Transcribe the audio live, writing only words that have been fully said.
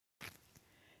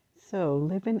So,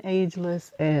 living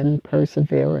ageless and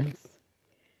perseverance.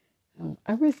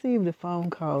 I received a phone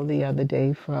call the other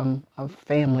day from a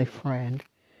family friend,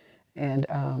 and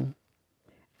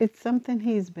it's something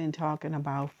he's been talking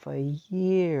about for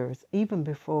years, even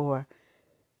before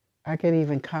I could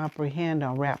even comprehend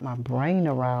or wrap my brain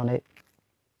around it.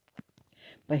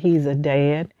 But he's a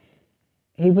dad.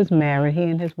 He was married, he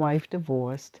and his wife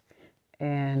divorced,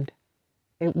 and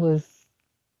it was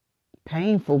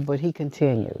painful, but he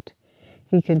continued.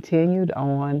 He continued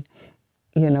on,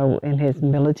 in his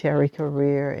military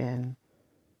career and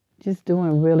just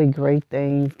doing really great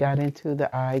things, got into the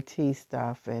IT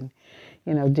stuff and,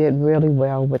 did really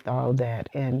well with all that.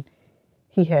 And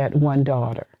he had one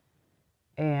daughter.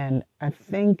 And I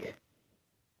think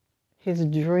his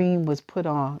dream was put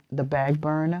on the back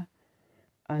burner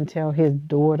until his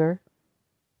daughter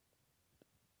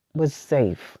was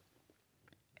safe.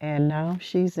 And now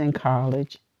she's in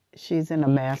college. She's in a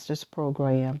master's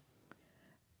program.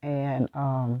 And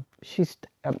she's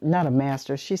not a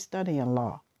master's, she's studying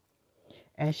law.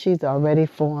 And she's already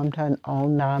formed her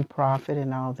own nonprofit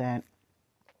and all that.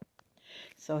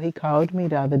 So he called me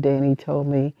the other day and he told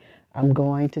me, I'm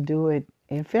going to do it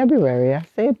in February. I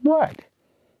said, what?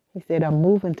 He said, I'm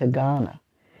moving to Ghana.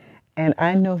 And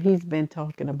I know he's been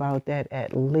talking about that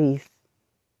at least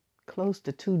close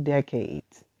to 2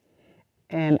 decades.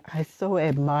 And I so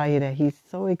admire that he's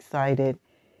so excited.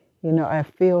 I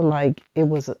feel like it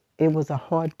was a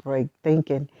heartbreak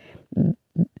thinking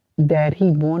that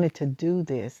he wanted to do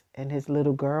this and his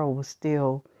little girl was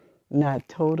still not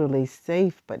totally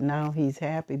safe, but now he's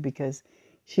happy because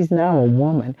she's now a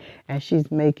woman and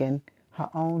she's making her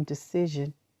own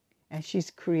decision and she's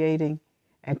creating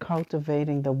and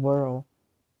cultivating the world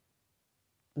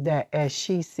that as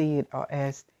she sees it or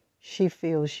as she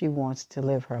feels she wants to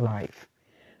live her life.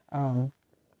 Um,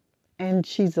 and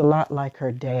she's a lot like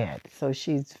her dad. So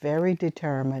she's very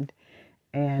determined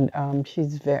and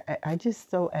she's very, I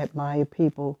just so admire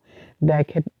people that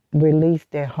can release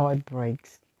their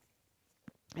heartbreaks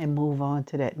and move on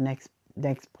to that next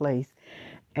place.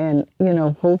 And,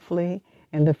 hopefully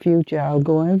in the future I'll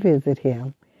go and visit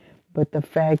him. But the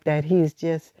fact that he's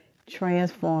just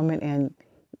transforming and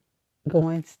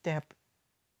going step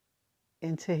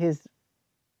into his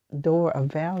door of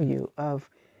value of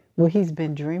what he's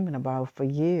been dreaming about for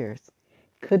years.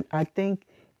 I think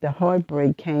the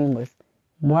heartbreak came with,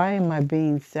 why am I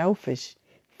being selfish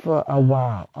for a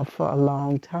while or for a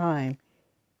long time,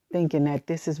 thinking that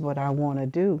this is what I want to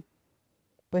do?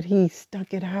 But he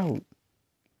stuck it out.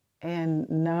 And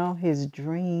now his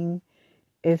dream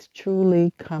is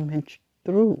truly coming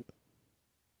through.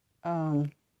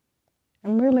 Um,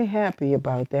 I'm really happy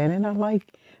about that. And I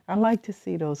like to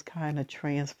see those kind of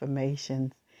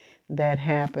transformations that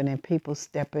happen and people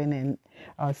stepping and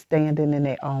standing in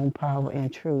their own power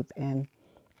and truth. And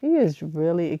he is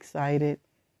really excited.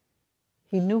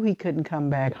 He knew he couldn't come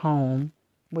back home,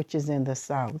 which is in the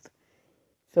South.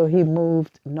 So he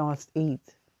moved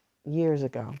northeast years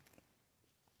ago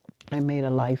and made a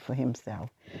life for himself.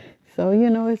 So,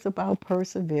 it's about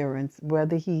perseverance,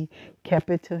 whether he kept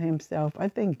it to himself. I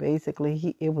think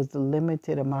basically it was the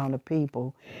limited amount of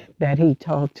people that he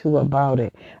talked to about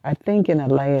it. I think in the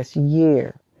last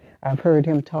year, I've heard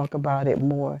him talk about it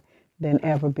more than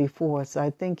ever before. So I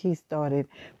think he started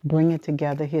bringing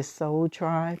together his soul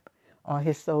tribe, or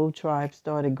his soul tribe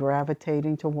started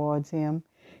gravitating towards him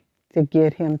to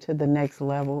get him to the next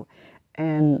level.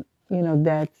 And,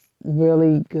 that's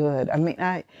really good. I mean,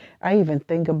 I even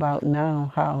think about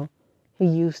now how he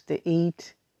used to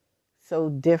eat so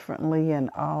differently and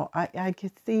all. I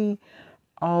could see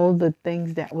all the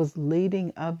things that was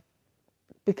leading up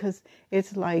because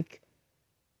it's like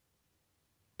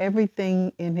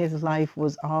everything in his life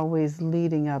was always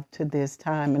leading up to this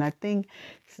time. And I think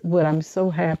what I'm so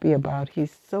happy about,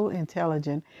 he's so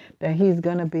intelligent that he's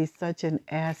going to be such an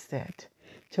asset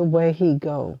to where he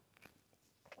go.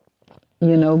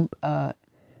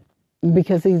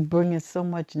 Because he's bringing so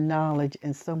much knowledge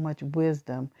and so much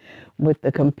wisdom with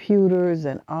the computers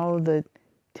and all the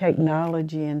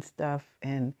technology and stuff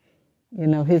and,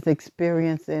 his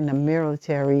experience in the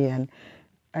military. And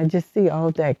I just see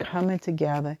all that coming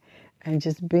together and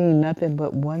just being nothing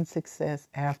but one success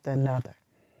after another,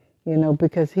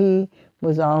 because he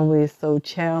was always so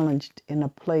challenged in a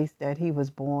place that he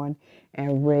was born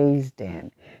and raised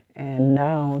in. And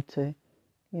now to,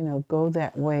 go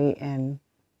that way and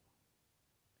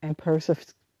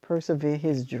persevere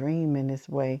his dream in this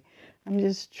way. I'm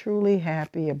just truly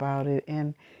happy about it.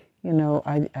 And,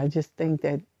 I just think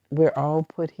that we're all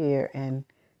put here and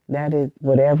that is,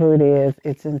 whatever it is,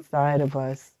 it's inside of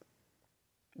us.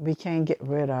 We can't get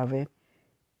rid of it.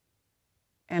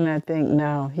 And I think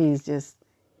now he's just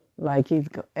like he's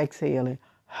exhaling.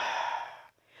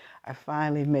 I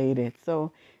finally made it.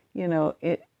 So,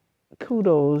 it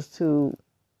kudos to,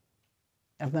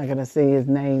 I'm not going to say his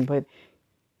name, but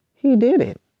he did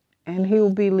it. And he'll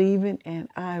be leaving, and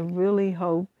I really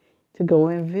hope to go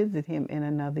and visit him in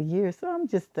another year. So I'm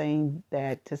just saying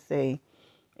that to say,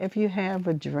 if you have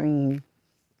a dream,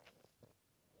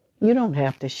 you don't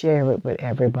have to share it with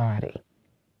everybody.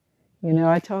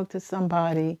 I talked to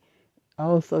somebody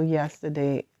also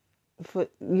yesterday for,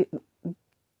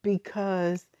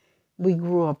 because we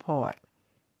grew apart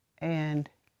and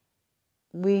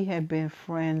we had been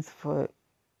friends for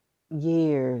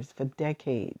years, for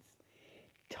decades,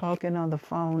 talking on the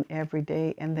phone every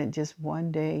day. And then just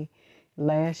one day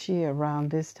last year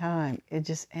around this time, it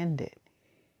just ended.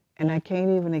 And I can't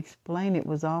even explain it. It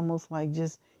was almost like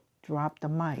just drop the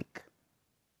mic.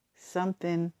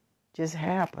 Something just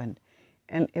happened.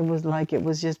 And it was like it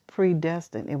was just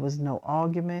predestined. It was no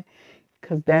argument,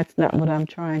 because that's not what I'm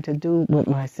trying to do with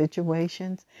my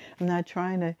situations. I'm not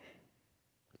trying to,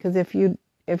 because if you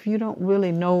don't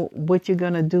really know what you're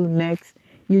going to do next,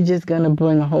 you're just going to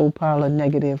bring a whole pile of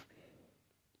negative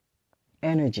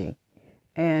energy.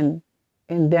 And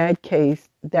in that case,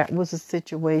 that was a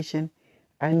situation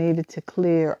I needed to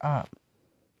clear up,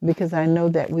 because I know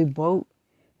that we both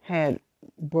had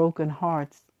broken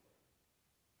hearts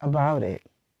about it.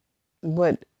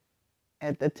 But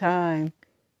at the time,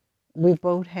 we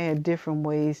both had different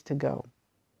ways to go.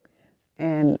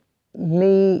 And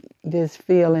me just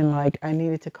feeling like I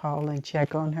needed to call and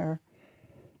check on her.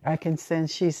 I can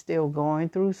sense she's still going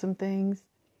through some things,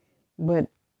 but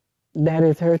that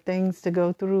is her things to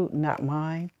go through, not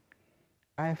mine.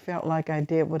 I felt like I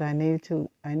did what I needed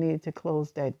to. I needed to close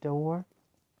that door.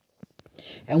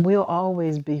 And we'll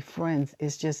always be friends.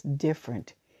 It's just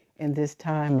different in this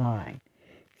timeline.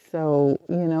 So,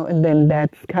 and then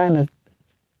that's kind of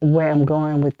where I'm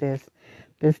going with this.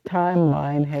 This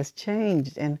timeline has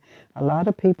changed, and a lot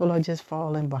of people are just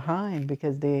falling behind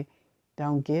because they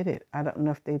don't get it. I don't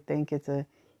know if they think it's a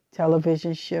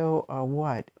television show or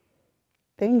what.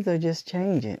 Things are just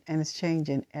changing, and it's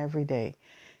changing every day.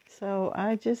 So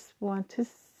I just want to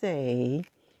say,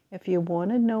 if you want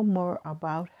to know more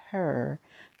about her,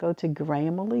 go to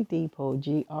Grammarly Depot,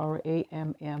 GRAMMARLY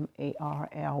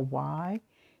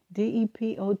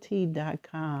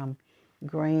DEPOT.com.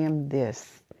 Graham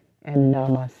this, and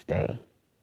namaste.